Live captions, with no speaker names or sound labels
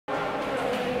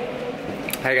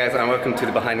Hey guys, and welcome to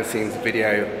the behind the scenes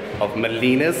video of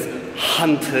Melina's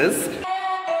Hunters.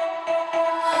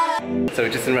 So we're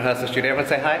just in rehearsal studio. Everyone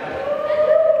say hi.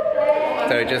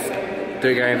 So we're just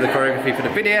going over the choreography for the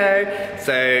video.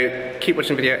 So keep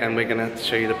watching the video and we're gonna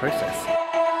show you the process.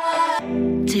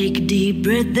 Take a deep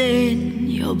breath in,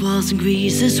 your pulse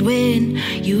increases when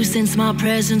you sense my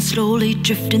presence slowly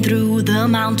drifting through the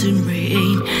mountain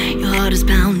rain. Your heart is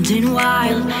pounding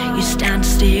wild, you stand to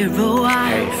stare a while.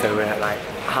 Okay, so we're like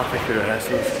halfway through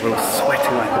rehearsals. We're all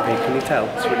sweating like a pig, can you tell?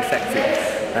 It's really sexy.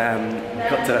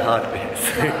 Got to the hard bits.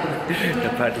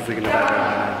 They're practicing in the background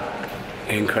right now.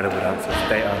 Incredible dancers,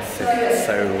 they are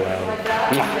so well.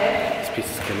 This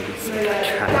piece is going to be sick. I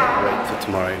cannot wait till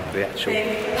tomorrow, the actual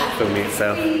filming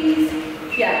itself.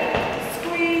 Yeah,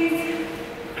 squeeze.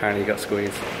 Apparently you got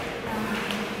squeeze.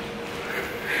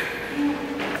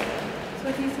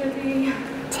 Sweaty, sweaty.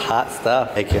 It's hot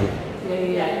stuff. Hey Kim.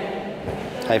 Yeah.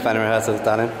 How you finding rehearsals,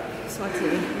 darling?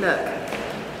 Sweaty, look.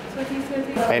 Sweaty,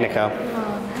 sweaty. Hey Nicole.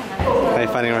 How you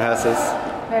finding rehearsals?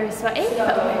 Very sweaty,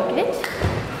 but very good.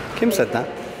 Kim said that.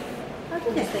 Oh,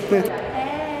 did it? Yeah.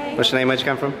 Hey. What's your name? Where'd you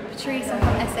come from? Patrice, I'm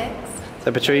from Essex.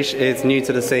 So Patrice is new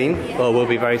to the scene, or will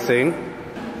be very soon.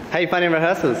 How are you finding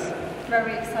rehearsals?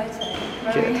 Very exciting.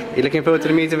 Good. You looking forward to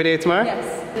the music video tomorrow? Yes.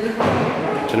 Do you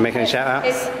want to make any shout outs?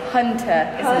 It's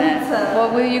Hunter, isn't it?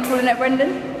 What were you calling it,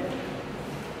 Brendon?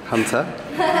 Hunter.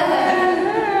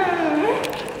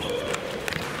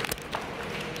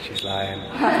 She's lying.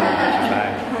 She's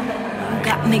lying.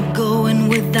 Got me going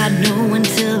without knowing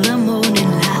till the morning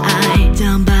light.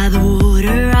 Down by the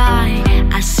water,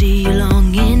 I see your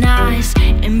longing eyes,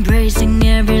 embracing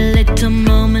every little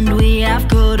moment we have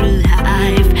got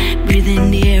alive.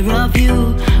 Breathing the air of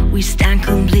you, we stand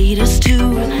complete as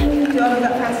two.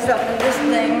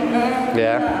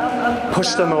 Yeah.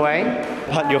 Push them away.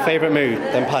 Your favourite move,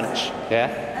 then punch. Yeah?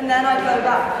 And then I go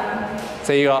back.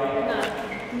 So you got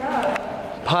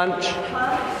punch,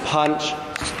 punch,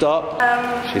 stop.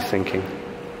 She's thinking.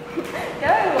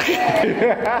 Go.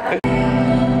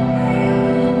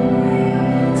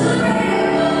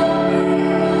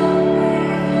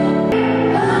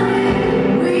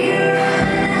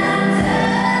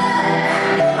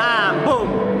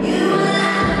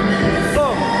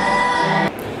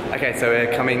 Okay, so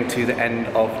we're coming to the end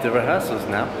of the rehearsals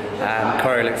now.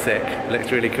 Choreo looks sick,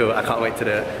 looks really cool. I can't wait to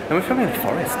do it. And we're filming in the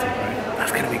forest too, right?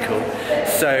 That's gonna be cool.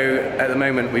 So at the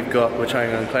moment we're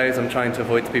trying on clothes. I'm trying to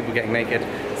avoid people getting naked.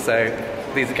 So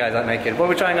these are guys aren't naked. What are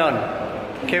we trying on?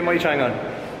 Kim, what are you trying on?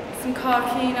 Some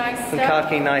khaki nice stuff. Some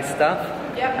khaki nice stuff.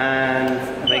 Yep.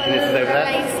 And making this is over there.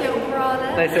 Nice little bra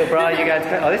there. Nice little bra, you guys.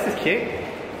 Oh, this is cute.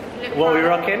 What are we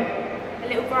rocking? A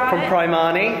little bra. From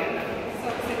Primani.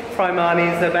 Primani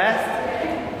is the best.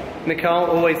 Nicole,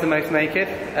 always the most naked.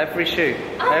 Every shoot.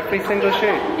 Every single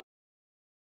shoot.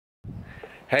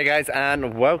 Hey guys,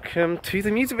 and welcome to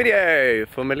the music video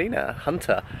for Melina,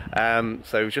 Hunter.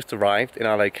 So we've just arrived in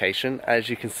our location. As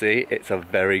you can see, it's a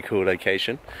very cool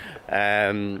location.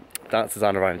 Dancers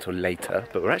aren't arriving until later,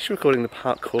 but we're actually recording the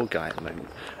parkour guy at the moment.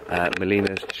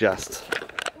 Melina's just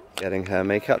getting her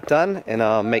makeup done in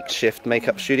our makeshift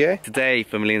makeup studio. Today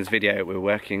for Melina's video we're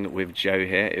working with Joe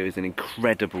here. It was an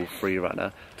incredible free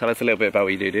runner. Tell us a little bit about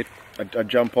what you do, dude. I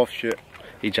jump off shit.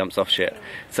 He jumps off shit.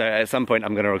 So at some point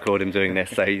I'm going to record him doing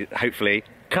this, so hopefully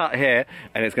cut here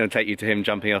and it's going to take you to him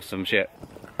jumping off some shit.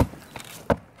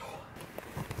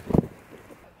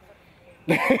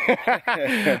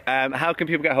 How can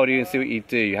people get hold of you and see what you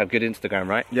do? You have good Instagram,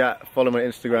 right? Yeah, follow my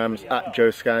Instagrams at Joe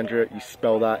Scandra. You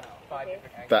spell that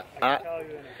at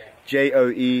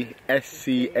JOESCANDRETT,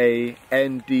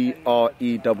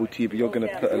 but you're gonna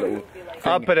put a little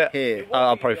I'll put it here.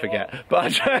 I'll probably forget,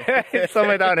 but it's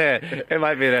somewhere down here. It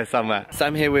might be there somewhere. So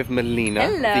I'm here with Melina,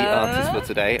 Hello. the artist for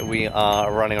today. We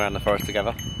are running around the forest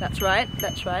together. That's right,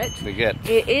 that's right. We're good.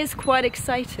 It is quite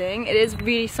exciting. It is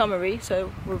really summery,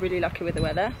 so we're really lucky with the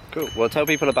weather. Cool. Well, tell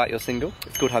people about your single.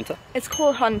 It's called Hunter. It's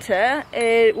called Hunter.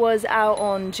 It was out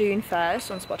on June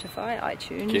 1st on Spotify,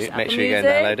 iTunes, Cute. Apple Make sure you go and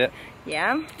Music. download it.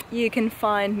 Yeah. You can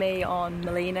find me on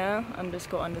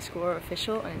Melina__official on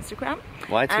Instagram.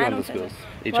 Why two And underscores? Are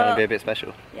you well, trying to be a bit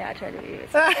special? Yeah, I tried to be a bit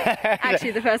special. Actually,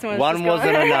 the first one was One just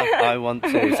wasn't gone. enough. I want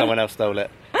two. Someone else stole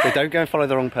it. So don't go and follow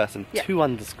the wrong person. Yeah. 2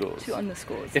 underscores. 2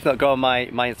 underscores. If not, go on my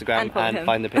Instagram and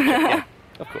find the picture. Yeah,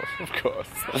 of course.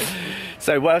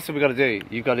 So what else have we got to do?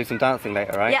 You've got to do some dancing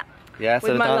later, right? Yeah. Yeah, so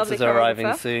With the my dancers lovely are arriving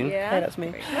choreographer. soon. Yeah. Hey, that's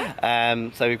me.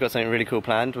 So we've got something really cool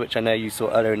planned, which I know you saw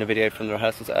earlier in the video from the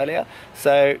rehearsals earlier.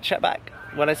 So check back.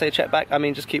 When I say check back, I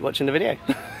mean just keep watching the video.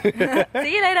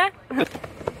 See you later.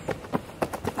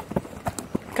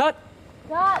 Cut.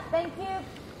 Cut, thank you.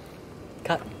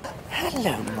 Cut.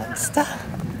 Hello, monster.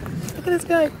 Look at this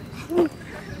guy.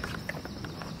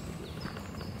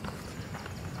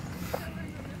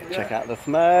 Check out the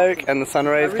smoke and the sun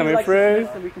rays coming through.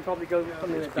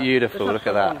 It's beautiful, look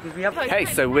at that. Okay,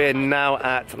 so we're now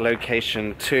at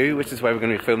location 2, which is where we're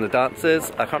going to be filming the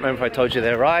dancers. I can't remember if I told you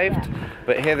they arrived,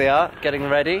 but here they are, getting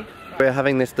ready. We're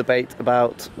having this debate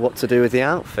about what to do with the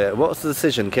outfit. What's the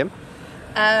decision, Kim?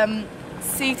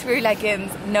 See-through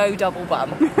leggings, no double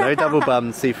bum. No double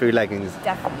bum, see-through leggings.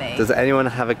 Definitely. Does anyone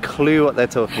have a clue what they're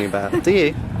talking about? Do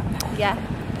you? Yeah,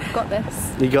 got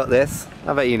this. You got this?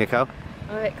 How about you, Nicole?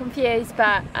 I'm a bit confused,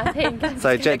 but I think...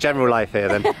 So general life here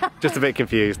then, just a bit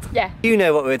confused. Yeah. You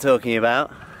know what we're talking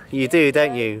about. You do,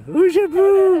 don't you?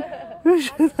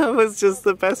 That was just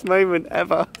the best moment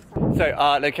ever. So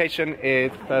our location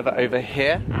is further over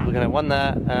here. We're going to one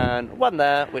there and one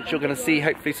there, which you're going to see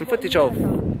hopefully some footage of.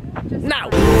 Now!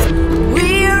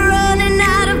 We're running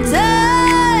out of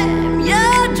time.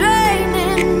 You're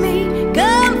draining me.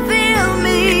 Come fill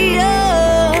me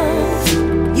up.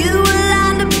 You will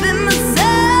land up in my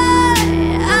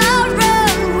side. I'll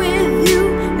run with you.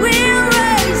 We'll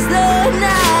raise the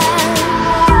night.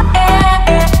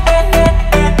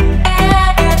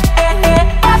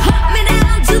 Hop me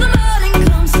down till the morning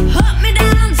comes. Hop me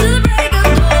down till the break of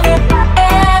dawn.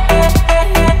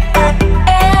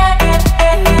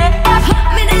 Hop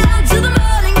me down till the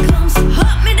morning comes.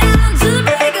 Hop me down till the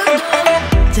break of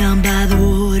dawn. Down by the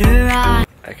water,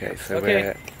 Okay, so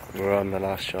we're on the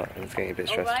last shot and it's getting a bit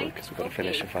stressful because we've got to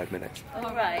finish in 5 minutes.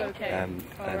 Alright, okay. And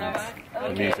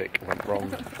the music went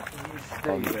wrong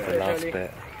on the last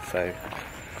bit, so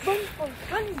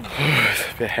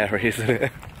it's a bit hairy, isn't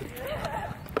it?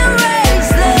 raise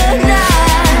the night.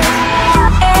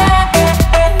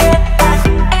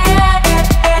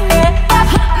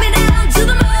 Hop me down till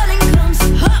the morning comes.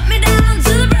 Hop me down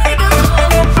till the break of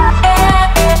dawn.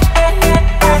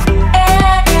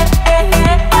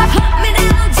 Hop me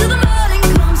down till the morning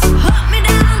comes. Hop me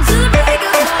down till the break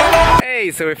of dawn.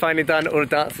 Hey, so we're finally done, all the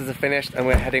dances are finished and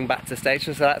we're heading back to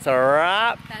station, so that's a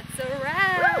wrap. That's a wrap.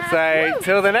 So,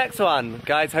 till the next one.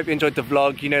 Guys, hope you enjoyed the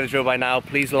vlog. You know the drill by now.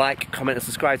 Please like, comment and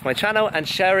subscribe to my channel and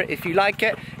share it if you like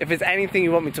it. If there's anything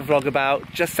you want me to vlog about,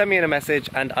 just send me in a message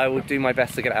and I will do my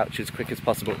best to get it out to you as quick as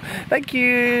possible. Thank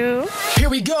you! Here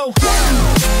we go.